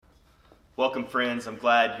Welcome, friends. I'm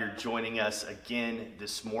glad you're joining us again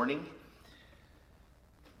this morning.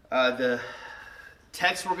 The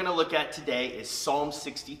text we're going to look at today is Psalm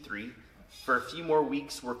 63. For a few more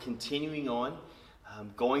weeks, we're continuing on,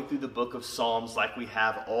 going through the book of Psalms like we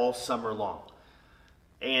have all summer long.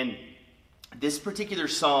 And this particular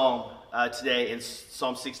psalm today in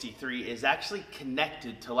Psalm 63 is actually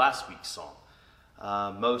connected to last week's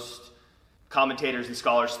psalm. Most commentators and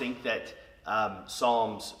scholars think that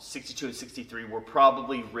Psalms 62 and 63 were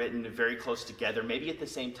probably written very close together, maybe at the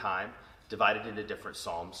same time, divided into different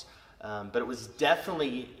psalms. But it was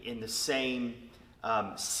definitely in the same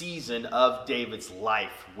season of David's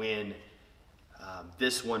life when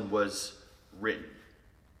this one was written.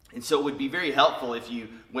 And so it would be very helpful if you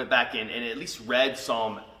went back in and at least read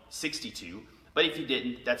Psalm 62. But if you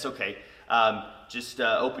didn't, that's okay. Just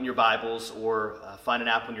open your Bibles or find an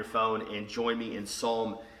app on your phone and join me in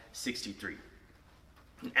Psalm 63.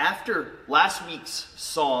 After last week's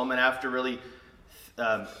psalm, and after really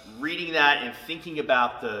reading that and thinking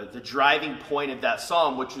about the driving point of that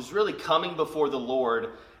psalm, which was really coming before the Lord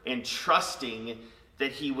and trusting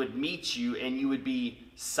that he would meet you and you would be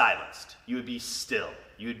silenced, you would be still,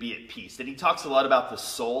 you would be at peace. And he talks a lot about the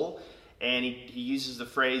soul, and he uses the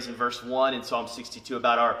phrase in verse 1 in Psalm 62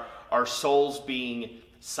 about our souls being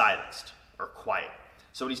silenced or quiet.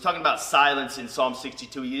 So when he's talking about silence in Psalm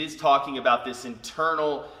 62, he is talking about this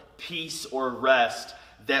internal peace or rest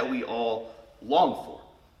that we all long for.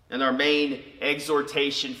 And our main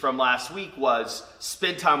exhortation from last week was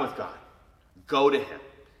spend time with God. Go to him.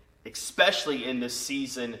 Especially in this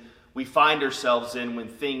season we find ourselves in when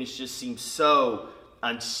things just seem so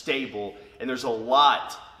unstable and there's a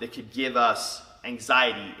lot that could give us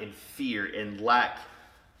anxiety and fear and lack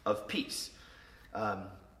of peace.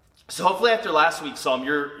 So hopefully after last week's psalm,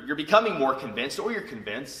 you're becoming more convinced, or you're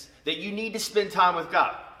convinced, that you need to spend time with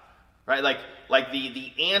God, right? Like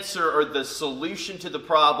the answer or the solution to the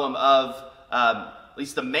problem of, at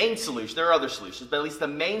least the main solution, there are other solutions, but at least the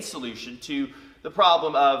main solution to the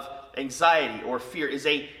problem of anxiety or fear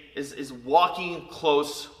is walking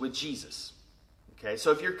close with Jesus. Okay,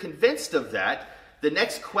 so if you're convinced of that, the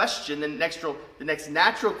next question, the next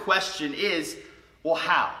natural question is, well,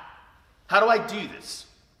 how? How do I do this?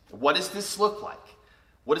 What does this look like?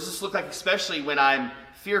 What does this look like, especially when I'm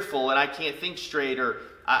fearful and I can't think straight or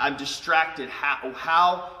I'm distracted?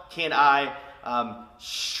 How can I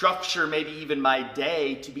structure maybe even my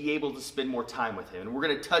day to be able to spend more time with him? And we're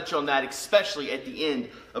going to touch on that, especially at the end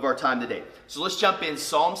of our time today. So let's jump in,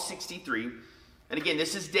 Psalm 63. And again,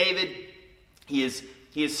 this is David. He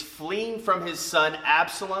is fleeing from his son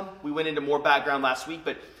Absalom. We went into more background last week,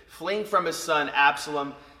 but fleeing from his son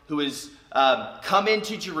Absalom, who is come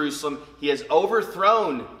into Jerusalem. He has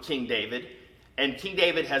overthrown King David, and King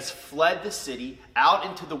David has fled the city out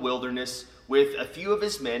into the wilderness with a few of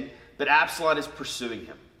his men, but Absalom is pursuing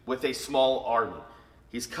him with a small army.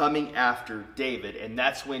 He's coming after David, and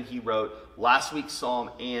that's when he wrote last week's psalm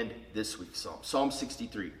and this week's psalm. Psalm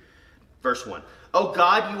 63, verse 1. "O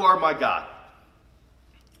God, you are my God.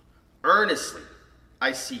 Earnestly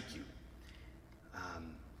I seek you."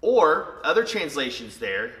 Or other translations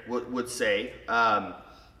there would say,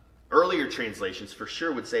 earlier translations for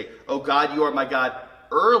sure would say, "Oh God, you are my God,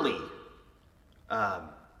 early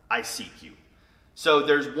I seek you." So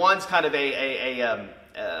there's one's kind of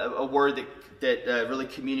a word that really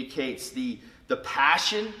communicates the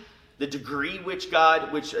passion, the degree which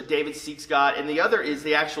David seeks God, and the other is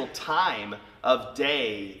the actual time of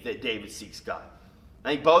day that David seeks God.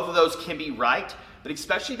 I think both of those can be right, but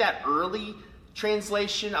especially that early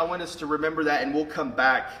translation, I want us to remember that, and we'll come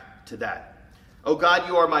back to that. "O God,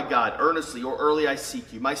 you are my God. Earnestly or early I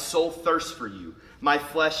seek you. My soul thirsts for you. My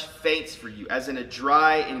flesh faints for you, as in a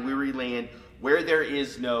dry and weary land where there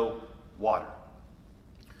is no water."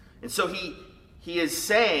 And so he is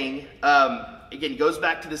saying, again, he goes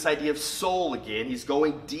back to this idea of soul again. He's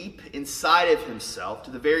going deep inside of himself,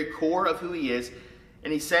 to the very core of who he is.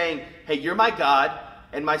 And he's saying, hey, you're my God,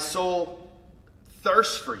 and my soul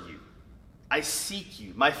thirsts for you. I seek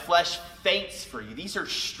you. My flesh faints for you. These are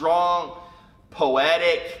strong,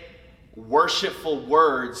 poetic, worshipful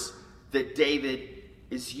words that David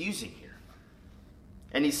is using here.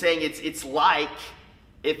 And he's saying it's like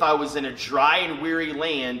if I was in a dry and weary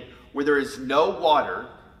land where there is no water,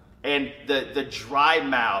 and the dry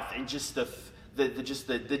mouth and just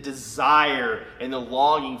the desire and the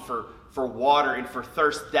longing for water and for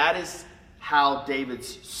thirst. That is how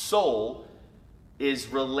David's soul is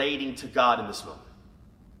relating to God in this moment.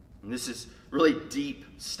 And this is really deep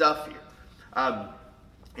stuff here.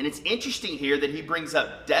 And it's interesting here that he brings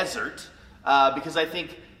up desert, because I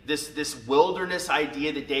think this wilderness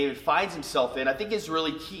idea that David finds himself in, I think is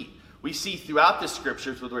really key. We see throughout the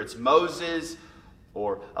scriptures, whether it's Moses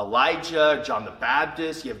or Elijah, John the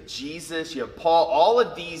Baptist, you have Jesus, you have Paul, all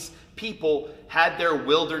of these people had their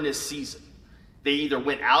wilderness season. They either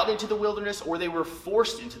went out into the wilderness or they were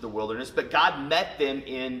forced into the wilderness, but God met them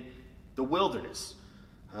in the wilderness.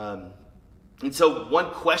 And so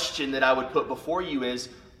one question that I would put before you is,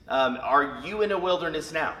 are you in a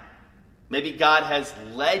wilderness now? Maybe God has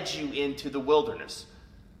led you into the wilderness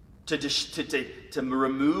to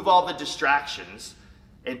remove all the distractions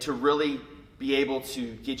and to really be able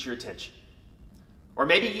to get your attention. Or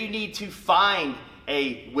maybe you need to find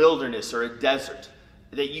a wilderness or a desert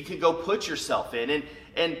that you can go put yourself in.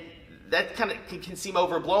 And that kind of can seem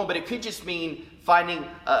overblown, but it could just mean finding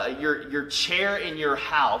your chair in your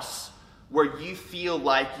house where you feel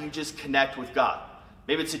like you just connect with God.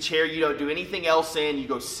 Maybe it's a chair you don't do anything else in. You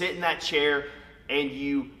go sit in that chair and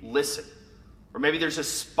you listen. Or maybe there's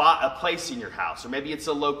a place in your house. Or maybe it's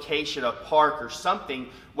a location, a park or something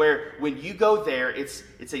where when you go there, it's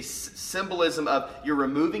a symbolism of you're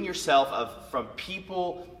removing yourself from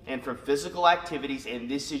people and from physical activities, and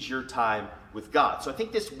this is your time with God. So I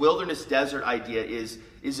think this wilderness desert idea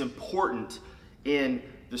is important in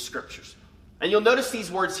the scriptures. And you'll notice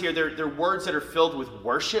these words here, they're words that are filled with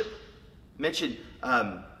worship. Mentioned,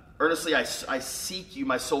 earnestly I seek you,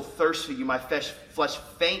 my soul thirsts for you, my flesh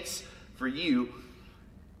faints for you.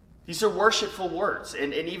 These are worshipful words.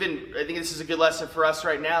 And even, I think this is a good lesson for us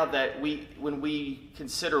right now, that when we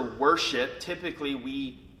consider worship,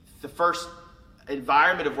 typically the first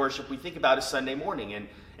environment of worship we think about is Sunday morning.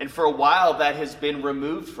 And for a while that has been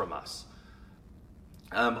removed from us.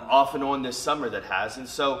 Off and on this summer that has. And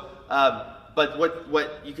so, but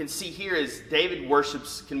what you can see here is David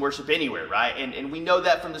can worship anywhere, right? And we know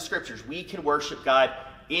that from the scriptures. We can worship God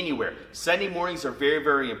anywhere. Sunday mornings are very,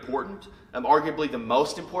 very important. Arguably the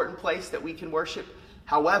most important place that we can worship.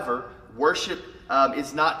 However, worship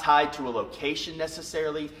is not tied to a location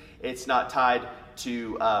necessarily. It's not tied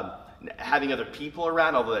to having other people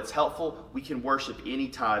around, although that's helpful. We can worship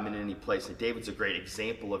anytime and in any place. And David's a great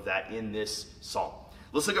example of that in this psalm.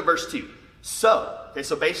 Let's look at verse 2. So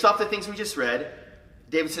based off the things we just read,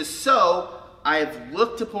 David says, "So I have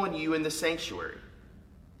looked upon you in the sanctuary,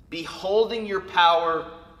 beholding your power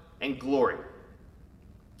and glory."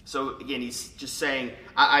 So again, he's just saying,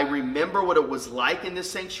 I remember what it was like in this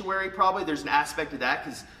sanctuary probably. There's an aspect of that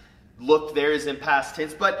because look there is in past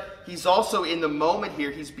tense. But he's also in the moment here,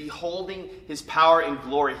 he's beholding his power and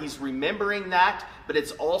glory. He's remembering that, but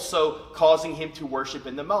it's also causing him to worship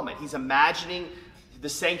in the moment. He's imagining the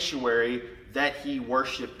sanctuary that he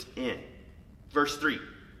worshiped in. Verse 3.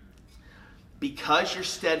 "Because your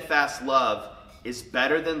steadfast love is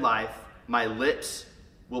better than life, my lips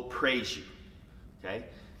will praise you." Okay?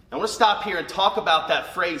 I want to stop here and talk about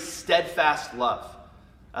that phrase, steadfast love.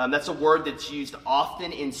 That's a word that's used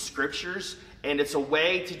often in scriptures, and it's a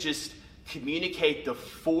way to just communicate the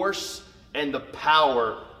force and the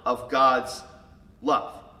power of God's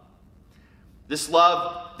love. This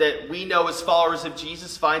love that we know as followers of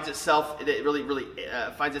Jesus finds itself, it really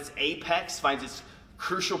finds its apex, finds its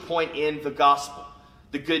crucial point in the gospel.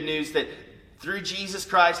 The good news that through Jesus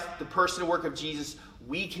Christ, the person and work of Jesus,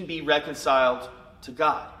 we can be reconciled to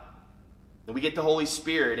God. And we get the Holy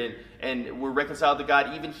Spirit and we're reconciled to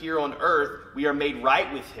God even here on earth. We are made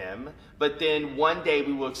right with Him. But then one day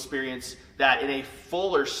we will experience that in a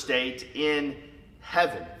fuller state in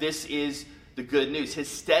heaven. This is the good news. His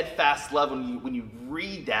steadfast love, when you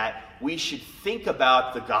read that, we should think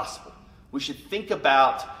about the gospel. We should think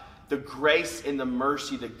about the grace and the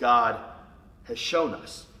mercy that God has shown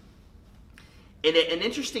us. And an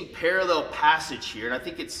interesting parallel passage here, and I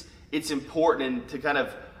think it's important to kind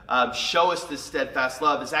of show us this steadfast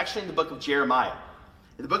love, is actually in the book of Jeremiah.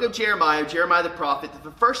 In the book of Jeremiah the prophet,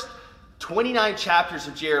 the first 29 chapters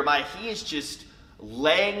of Jeremiah, he is just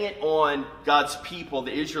laying it on God's people,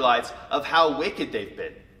 the Israelites, of how wicked they've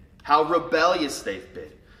been, how rebellious they've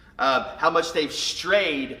been, how much they've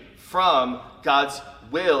strayed from God's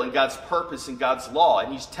will and God's purpose and God's law.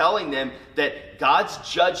 And he's telling them that God's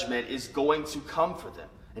judgment is going to come for them.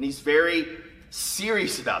 And he's very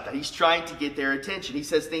serious about that. He's trying to get their attention. He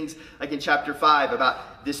says things like in chapter 5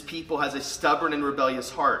 about this people has a stubborn and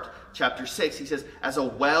rebellious heart. Chapter 6, he says, "As a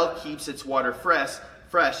well keeps its water fresh,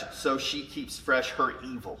 so she keeps fresh her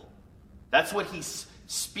evil." That's what he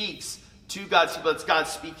speaks to God's people. It's God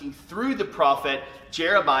speaking through the prophet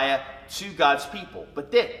Jeremiah to God's people.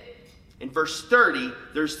 But then, in verse 30,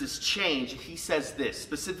 there's this change. He says this,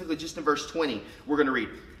 specifically just in verse 20, we're going to read,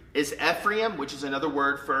 "Is Ephraim," which is another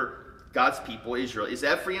word for God's people, Israel, "is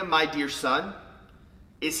Ephraim my dear son?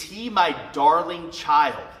 Is he my darling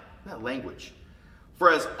child? That language.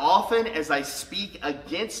 For as often as I speak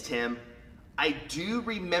against him, I do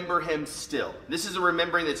remember him still. This is a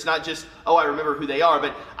remembering that's not just, oh, I remember who they are,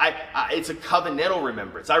 but it's a covenantal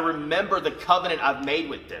remembrance. I remember the covenant I've made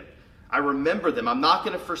with them. I remember them. I'm not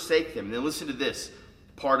going to forsake them. And then listen to this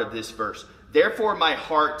part of this verse. Therefore, my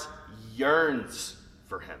heart yearns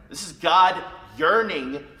for him. This is God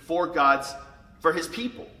yearning for his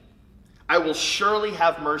people. I will surely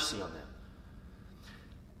have mercy on them.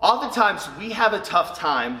 Oftentimes, we have a tough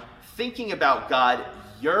time thinking about God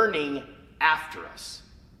yearning after us.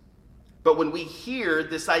 But when we hear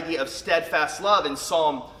this idea of steadfast love in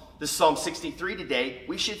Psalm 63 today,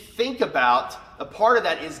 we should think about a part of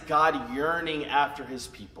that is God yearning after his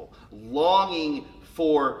people, longing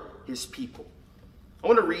for his people. I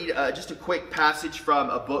want to read just a quick passage from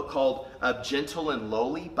a book called Gentle and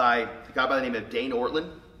Lowly by a guy by the name of Dane Ortlund.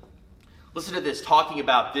 Listen to this, talking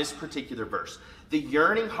about this particular verse. The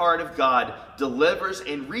yearning heart of God delivers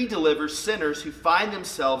and redelivers sinners who find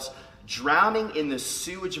themselves drowning in the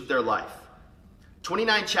sewage of their life.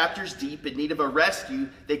 29 chapters deep, in need of a rescue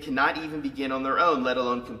they cannot even begin on their own, let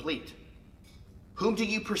alone complete. Whom do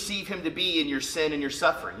you perceive him to be in your sin and your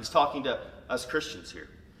suffering? He's talking to us Christians here.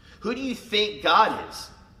 Who do you think God is?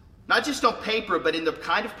 Not just on paper, but in the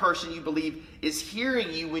kind of person you believe is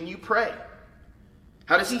hearing you when you pray.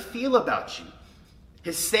 How does he feel about you?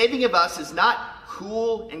 His saving of us is not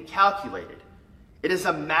cool and calculated. It is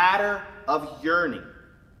a matter of yearning.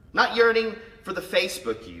 Not yearning for the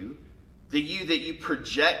Facebook you, the you that you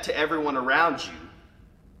project to everyone around you.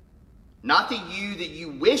 Not the you that you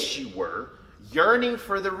wish you were, yearning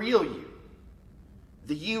for the real you.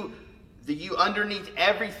 The you underneath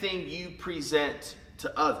everything you present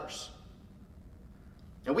to others.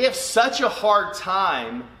 And we have such a hard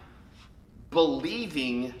time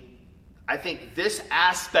believing, I think, this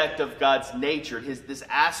aspect of God's nature, this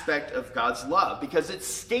aspect of God's love, because it's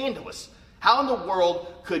scandalous. How in the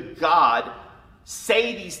world could God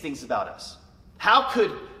say these things about us? How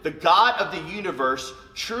could the God of the universe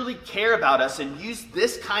truly care about us and use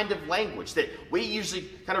this kind of language that we usually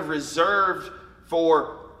kind of reserved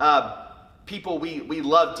for people we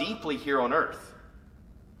love deeply here on earth?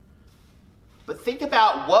 But think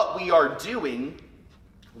about what we are doing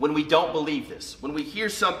when we don't believe this. When we hear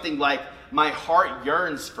something like, my heart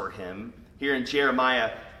yearns for him, here in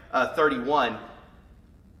Jeremiah 31,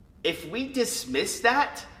 if we dismiss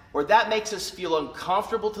that, or that makes us feel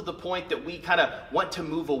uncomfortable to the point that we kind of want to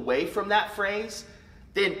move away from that phrase,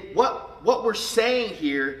 then what we're saying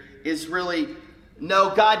here is really,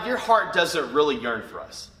 no, God, your heart doesn't really yearn for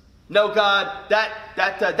us. No, God,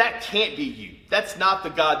 that can't be you. That's not the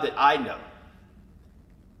God that I know.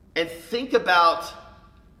 And think about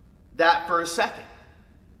that for a second.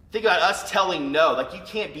 Think about us telling no, like you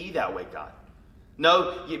can't be that way, God.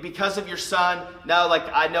 No, because of your son, no, like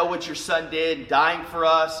I know what your son did, dying for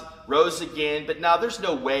us, rose again, but no, there's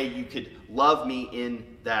no way you could love me in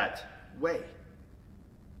that way.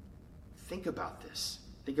 Think about this.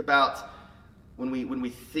 Think about when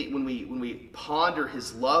we ponder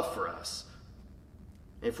his love for us.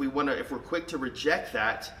 If we're quick to reject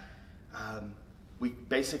that, we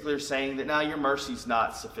basically are saying that now your mercy's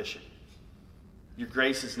not sufficient. Your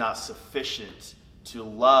grace is not sufficient to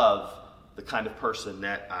love the kind of person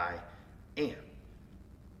that I am.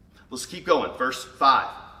 Let's keep going. Verse 5.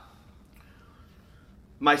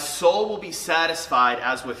 My soul will be satisfied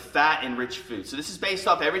as with fat and rich food. So this is based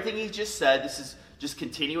off everything he just said. This is just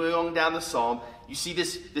continuing on down the psalm. You see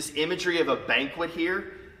this imagery of a banquet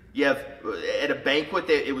here. You have, at a banquet,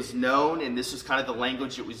 it was known, and this was kind of the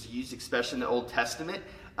language that was used, especially in the Old Testament.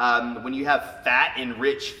 When you have fat and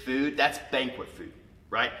rich food, that's banquet food,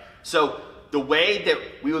 right? So the way that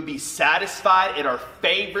we would be satisfied at our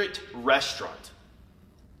favorite restaurant,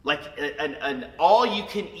 like an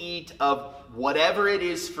all-you-can-eat of whatever it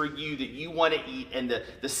is for you that you want to eat, and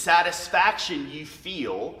the satisfaction you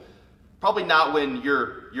feel, probably not when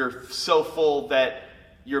you're so full that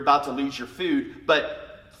you're about to lose your food, but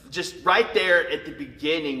just right there at the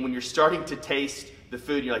beginning when you're starting to taste the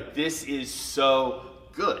food, you're like, this is so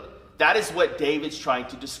good. That is what David's trying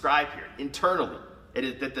to describe here, internally,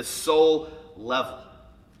 at the soul level.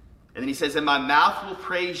 And then he says, and my mouth will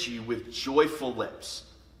praise you with joyful lips.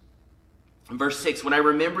 In verse 6, when I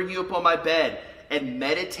remember you upon my bed and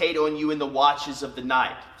meditate on you in the watches of the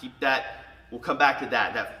night. Keep that, we'll come back to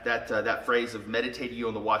that phrase of meditating you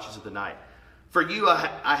on the watches of the night. For you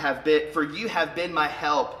have been my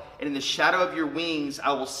help, and in the shadow of your wings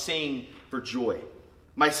I will sing for joy.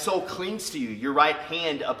 My soul clings to you, your right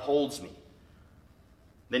hand upholds me.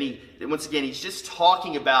 Once again, he's just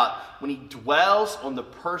talking about when he dwells on the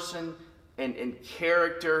person and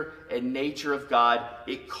character and nature of God,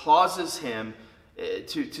 it causes him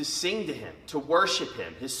to sing to him, to worship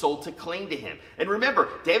him, his soul to cling to him. And remember,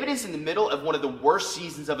 David is in the middle of one of the worst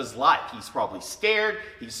seasons of his life. He's probably scared,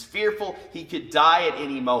 he's fearful, he could die at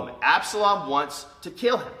any moment. Absalom wants to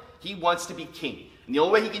kill him. He wants to be king. And the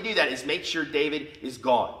only way he can do that is make sure David is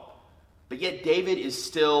gone. But yet David is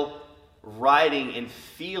still writing and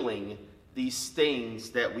feeling these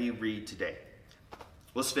things that we read today.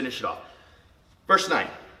 Let's finish it off. Verse 9.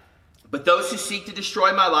 But those who seek to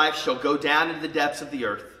destroy my life shall go down into the depths of the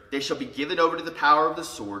earth. They shall be given over to the power of the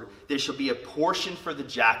sword. They shall be a portion for the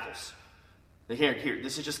jackals. Here,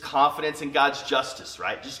 this is just confidence in God's justice,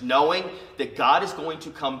 right? Just knowing that God is going to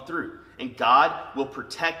come through and God will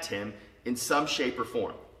protect him in some shape or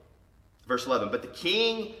form. Verse 11, but the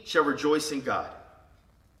king shall rejoice in God.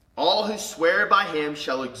 All who swear by him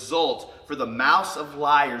shall exult, for the mouths of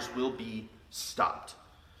liars will be stopped.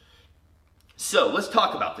 So let's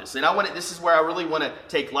talk about this. And this is where I really want to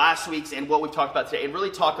take last week's and what we've talked about today and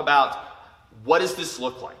really talk about what does this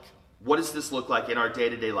look like? What does this look like in our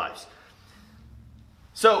day-to-day lives?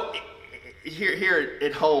 So here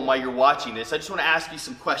at home while you're watching this, I just want to ask you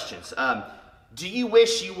some questions. Do you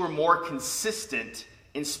wish you were more consistent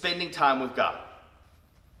in spending time with God?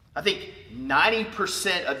 I think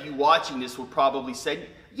 90% of you watching this would probably say,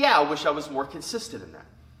 yeah, I wish I was more consistent in that.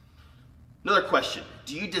 Another question,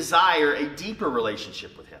 do you desire a deeper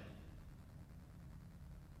relationship with him?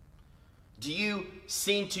 Do you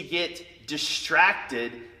seem to get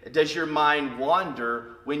distracted? Does your mind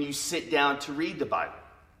wander when you sit down to read the Bible?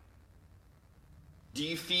 Do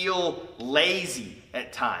you feel lazy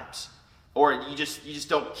at times? Or you just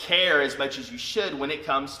don't care as much as you should when it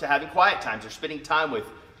comes to having quiet times or spending time with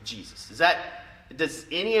Jesus? Does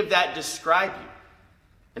any of that describe you?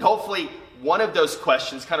 And hopefully one of those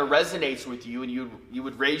questions kind of resonates with you and you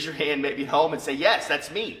would raise your hand maybe at home and say, yes, that's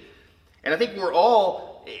me. And I think we're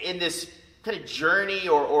all in this kind of journey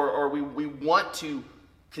or we want to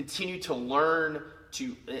continue to learn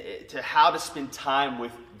to how to spend time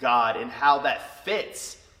with God and how that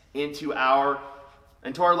fits into our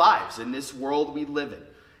lives in this world we live in.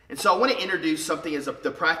 And so I want to introduce something as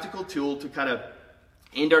the practical tool to kind of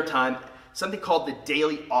end our time, something called the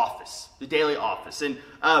Daily Office. The Daily Office. And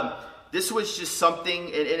this was just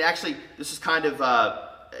something, and actually this is kind of,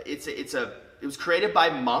 it was created by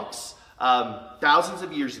monks thousands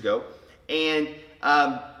of years ago. And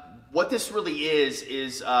what this really is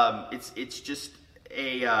it's just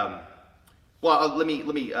a,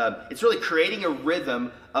 it's really creating a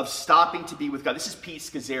rhythm of stopping to be with God. This is Pete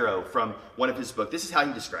Scazzero from one of his books. This is how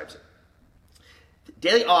he describes it.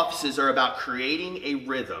 Daily offices are about creating a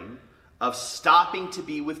rhythm of stopping to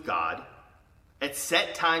be with God at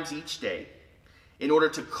set times each day in order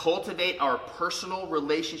to cultivate our personal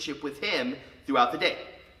relationship with him throughout the day.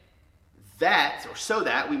 So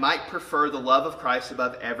that we might prefer the love of Christ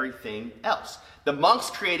above everything else. The monks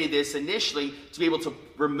created this initially to be able to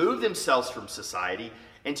remove themselves from society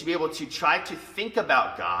and to be able to try to think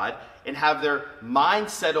about God and have their mind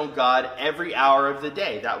set on God every hour of the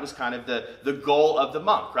day. That was kind of the goal of the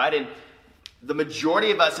monk, right? And the majority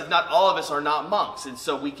of us, if not all of us, are not monks. And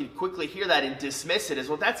so we can quickly hear that and dismiss it as,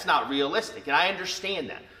 well, that's not realistic. And I understand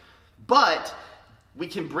that. But we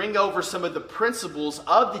can bring over some of the principles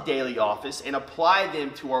of the daily office and apply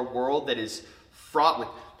them to our world that is fraught with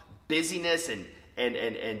busyness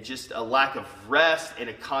and just a lack of rest and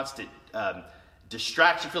a constant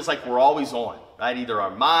distraction. Feels like we're always on, right? Either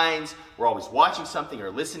our minds, we're always watching something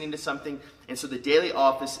or listening to something. And so the daily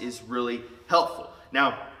office is really helpful.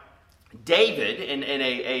 Now, David, and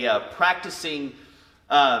a practicing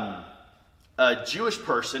Jewish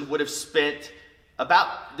person, would have spent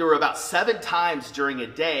there were about 7 times during a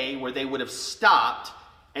day where they would have stopped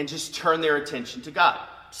and just turned their attention to God.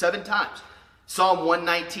 7 times. Psalm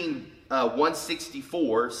 119,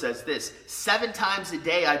 164 says this, 7 times a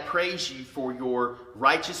day I praise you for your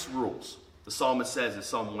righteous rules. The psalmist says in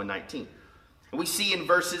Psalm 119. And we see in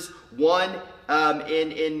verses 1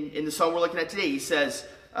 in the psalm we're looking at today, he says,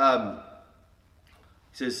 it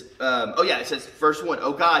says, verse 1,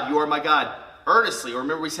 "Oh God, you are my God, earnestly," or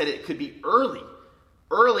remember we said it could be early.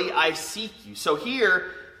 Early I seek you. So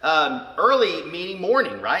here, early meaning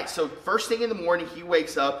morning, right? So first thing in the morning, he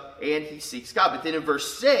wakes up and he seeks God. But then in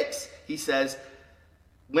verse 6, he says,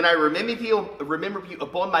 "When I remember you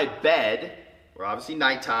upon my bed," or obviously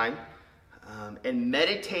nighttime, "and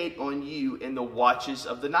meditate on you in the watches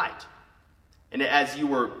of the night." And as you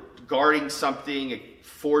were guarding something, a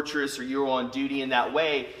fortress, or you were on duty in that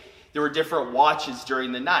way, there were different watches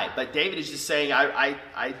during the night. But David is just saying,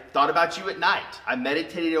 I thought about you at night. I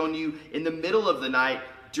meditated on you in the middle of the night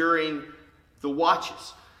during the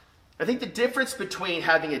watches. I think the difference between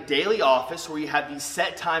having a daily office where you have these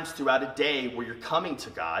set times throughout a day where you're coming to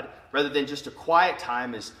God, rather than just a quiet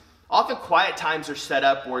time, is often quiet times are set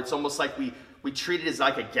up where it's almost like we treat it as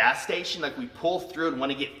like a gas station, like we pull through and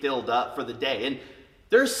want to get filled up for the day. And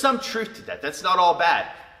there's some truth to that. That's not all bad.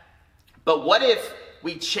 But what if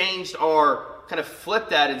we changed kind of flipped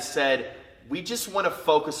that and said, we just want to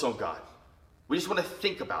focus on God. We just want to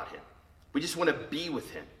think about him. We just want to be with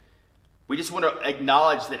him. We just want to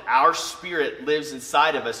acknowledge that our spirit lives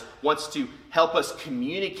inside of us, wants to help us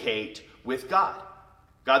communicate with God.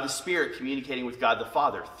 God the Spirit communicating with God the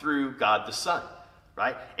Father through God the Son,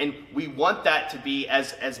 right? And we want that to be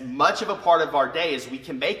as much of a part of our day as we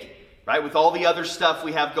can make it, right? With all the other stuff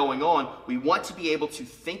we have going on, we want to be able to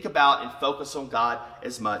think about and focus on God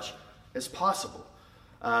as much as possible.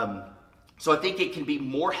 So I think it can be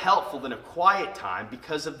more helpful than a quiet time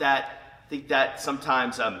because of that. I think that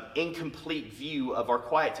sometimes incomplete view of our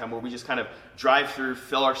quiet time where we just kind of drive through,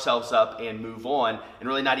 fill ourselves up, and move on, and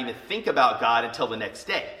really not even think about God until the next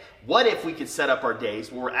day. What if we could set up our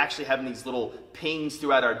days where we're actually having these little pings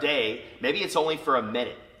throughout our day? Maybe it's only for a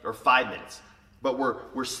minute or 5 minutes, but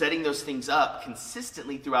we're setting those things up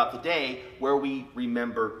consistently throughout the day where we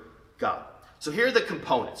remember God. So here are the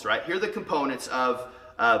components, right? Here are the components of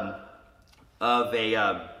a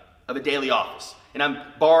daily office. And I'm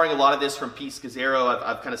borrowing a lot of this from Pete Scazzero.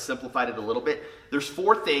 I've kind of simplified it a little bit. There's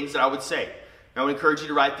 4 things that I would say. I would encourage you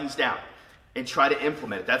to write these down and try to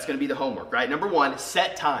implement it. That's going to be the homework, right? Number 1,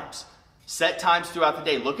 set times. Set times throughout the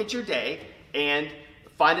day. Look at your day and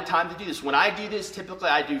find a time to do this. When I do this, typically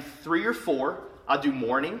I do 3 or 4. I'll do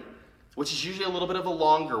morning, which is usually a little bit of a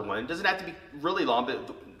longer one. It doesn't have to be really long,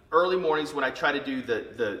 but early mornings when I try to do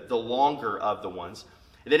the longer of the ones.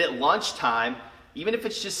 And then at lunchtime, even if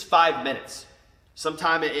it's just 5 minutes,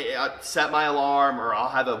 sometime I set my alarm, or I'll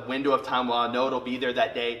have a window of time where I know it'll be there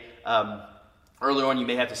that day. Earlier on, you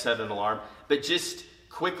may have to set an alarm. But just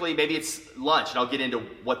quickly, maybe it's lunch, and I'll get into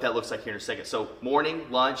what that looks like here in a second. So morning,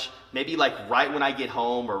 lunch, maybe like right when I get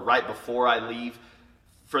home or right before I leave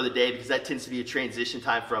for the day, because that tends to be a transition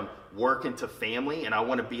time from work into family, and I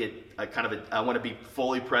want to be I want to be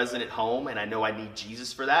fully present at home, and I know I need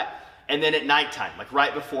Jesus for that. And then at nighttime, like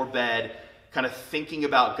right before bed, kind of thinking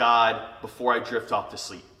about God before I drift off to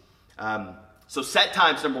sleep. So set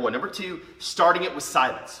times, number 1. Number 2, starting it with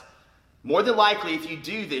silence. More than likely, if you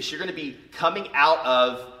do this, you're going to be coming out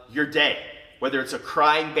of your day, whether it's a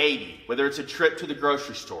crying baby, whether it's a trip to the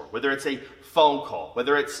grocery store, whether it's a phone call,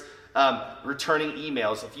 whether it's returning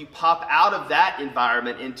emails. If you pop out of that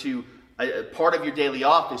environment into a part of your daily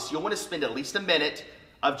office, you'll want to spend at least a minute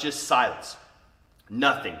of just silence.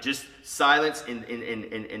 Nothing, just silence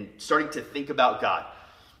and starting to think about God.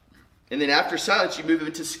 And then after silence, you move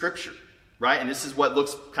into Scripture, right? And this is what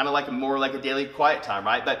looks kind of like more like a daily quiet time,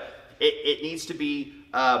 right? But it needs to be,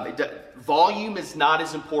 volume is not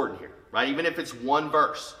as important here, right? Even if it's 1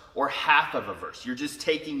 verse or half of a verse, you're just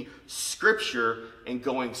taking Scripture and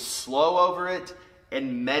going slow over it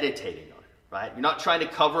and meditating on it, right? You're not trying to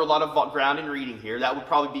cover a lot of ground in reading here. That would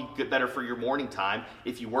probably be better for your morning time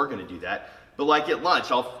if you were going to do that. But like at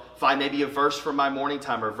lunch, I'll find maybe a verse from my morning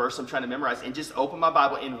time or a verse I'm trying to memorize and just open my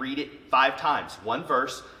Bible and read it 5 times. 1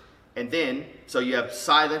 verse. And then, so you have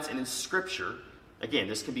silence and in Scripture. Again,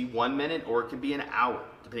 this can be 1 minute or it can be an hour,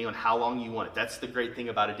 depending on how long you want it. That's the great thing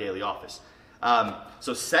about a daily office.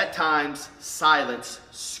 So set times, silence,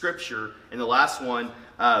 Scripture, and the last one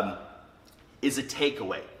is a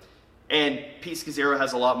takeaway. And Pete Scazzero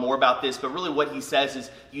has a lot more about this, but really what he says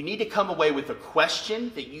is you need to come away with a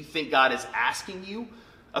question that you think God is asking you,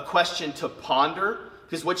 a question to ponder,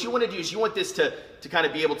 because what you want to do is you want this to kind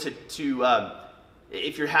of be able to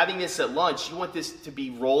if you're having this at lunch, you want this to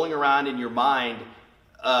be rolling around in your mind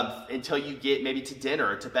until you get maybe to dinner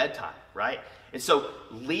or to bedtime, right? And so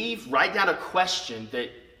write down a question that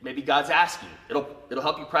maybe God's asking. It'll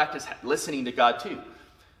help you practice listening to God too.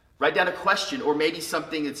 Write down a question or maybe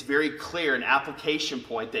something that's very clear, an application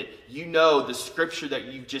point that you know the Scripture that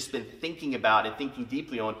you've just been thinking about and thinking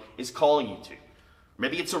deeply on is calling you to.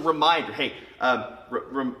 Maybe it's a reminder. Hey,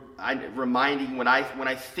 reminding when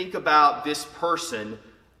I think about this person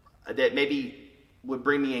that maybe would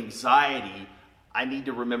bring me anxiety, I need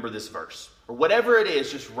to remember this verse. Or whatever it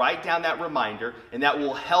is, just write down that reminder, and that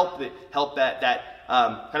will help that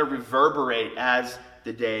kind of reverberate as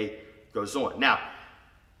the day goes on. Now,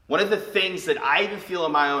 one of the things that I even feel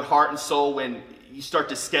in my own heart and soul when you start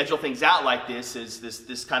to schedule things out like this is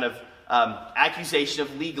this kind of accusation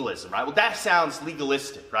of legalism, right? Well, that sounds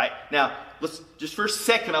legalistic, right? Now, let's just for a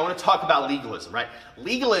second, I want to talk about legalism, right?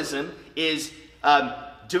 Legalism is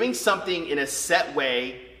doing something in a set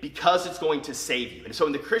way because it's going to save you. And so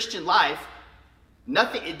in the Christian life,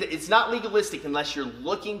 it's not legalistic unless you're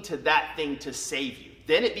looking to that thing to save you.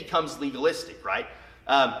 Then it becomes legalistic, right?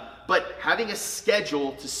 But having a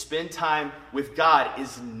schedule to spend time with God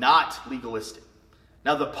is not legalistic.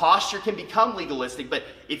 Now, the posture can become legalistic, but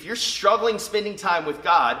if you're struggling spending time with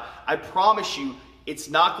God, I promise you it's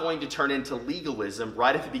not going to turn into legalism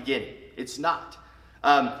right at the beginning. It's not.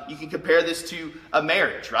 You can compare this to a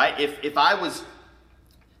marriage, right? If I was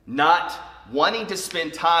not wanting to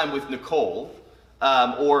spend time with Nicole,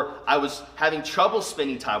 or I was having trouble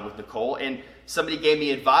spending time with Nicole, and somebody gave me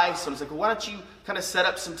advice, I was like, well, why don't you kind of set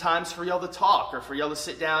up some times for y'all to talk, or for y'all to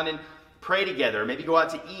sit down and pray together, or maybe go out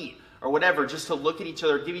to eat, or whatever, just to look at each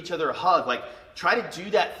other, give each other a hug. Like, try to do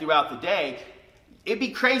that throughout the day. It'd be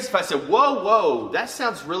crazy if I said, whoa, that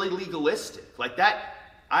sounds really legalistic. Like that,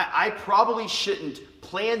 I probably shouldn't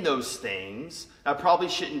plan those things. I probably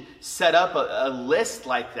shouldn't set up a list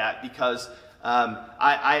like that because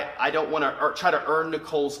I don't want to try to earn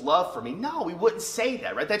Nicole's love for me. No, we wouldn't say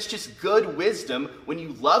that, right? That's just good wisdom. When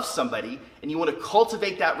you love somebody and you want to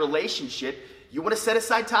cultivate that relationship, you want to set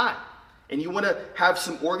aside time. And you want to have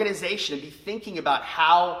some organization and be thinking about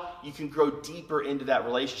how you can grow deeper into that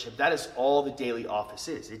relationship. That is all the daily office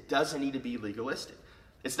is. It doesn't need to be legalistic.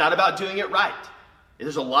 It's not about doing it right.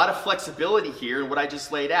 There's a lot of flexibility here in what I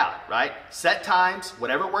just laid out, right? Set times,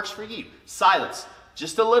 whatever works for you. Silence,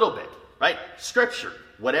 just a little bit, right? Scripture,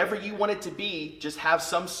 whatever you want it to be, just have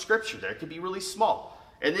some scripture there. It could be really small.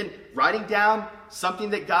 And then writing down something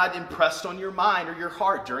that God impressed on your mind or your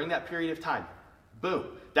heart during that period of time. Boom,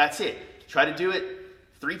 that's it. Try to do it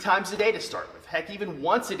 3 times a day to start with. Heck, even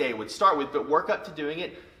once a day would start with, but work up to doing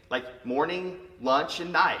it like morning, lunch,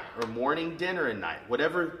 and night, or morning, dinner, and night.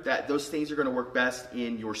 Whatever those things are going to work best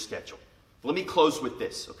in your schedule. Let me close with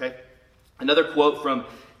this, okay? Another quote from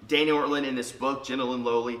Daniel Ortlund in this book, Gentle and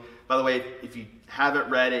Lowly. By the way, if you haven't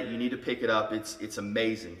read it, you need to pick it up. It's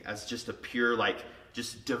amazing as just a pure,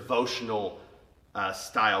 just devotional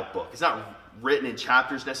style book. It's not written in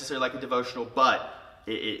chapters necessarily like a devotional, but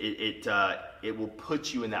it will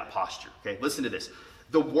put you in that posture. Okay, listen to this.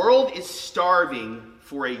 The world is starving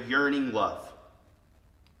for a yearning love.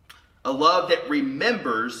 A love that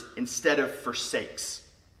remembers instead of forsakes.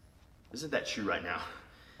 Isn't that true right now?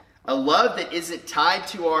 A love that isn't tied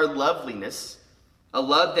to our loveliness. A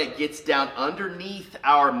love that gets down underneath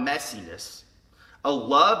our messiness. A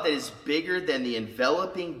love that is bigger than the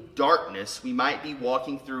enveloping darkness we might be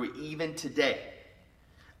walking through even today.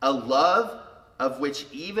 A love of which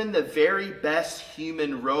even the very best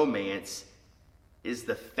human romance is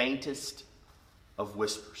the faintest of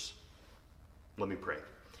whispers. Let me pray.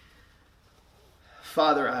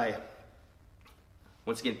 Father, I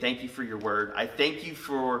once again thank you for your word. I thank you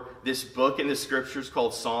for this book in the scriptures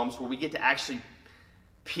called Psalms, where we get to actually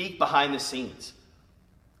peek behind the scenes.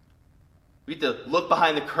 We get to look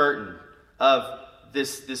behind the curtain of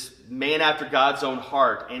this man after God's own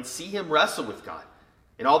heart and see him wrestle with God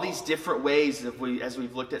in all these different ways as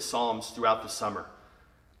we've looked at Psalms throughout the summer.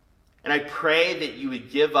 And I pray that you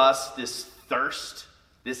would give us this thirst,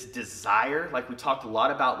 this desire, like we talked a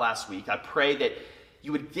lot about last week. I pray that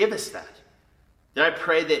you would give us that. Then I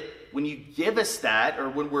pray that when you give us that, or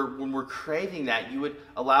when we're craving that, you would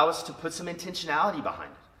allow us to put some intentionality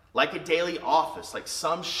behind it. Like a daily office, like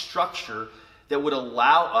some structure that would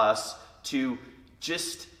allow us to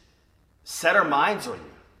just set our minds on you.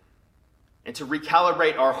 And to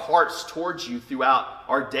recalibrate our hearts towards you throughout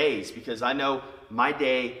our days. Because I know my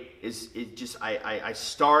day I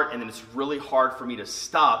start and then it's really hard for me to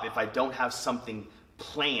stop if I don't have something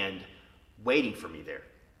planned waiting for me there.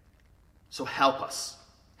 So help us.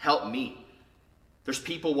 Help me. There's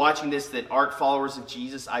people watching this that aren't followers of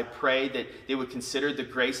Jesus. I pray that they would consider the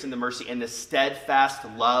grace and the mercy and the steadfast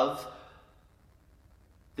love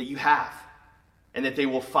that you have. And that they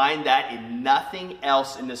will find that in nothing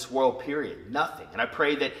else in this world, period. Nothing. And I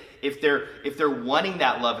pray that if they're wanting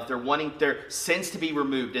that love, if they're wanting their sins to be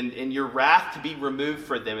removed and your wrath to be removed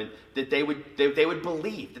for them, and that they would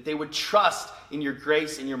believe, that they would trust in your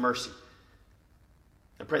grace and your mercy.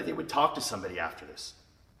 I pray that they would talk to somebody after this.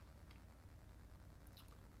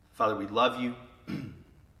 Father, we love you.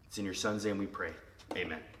 It's in your Son's name we pray.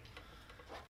 Amen.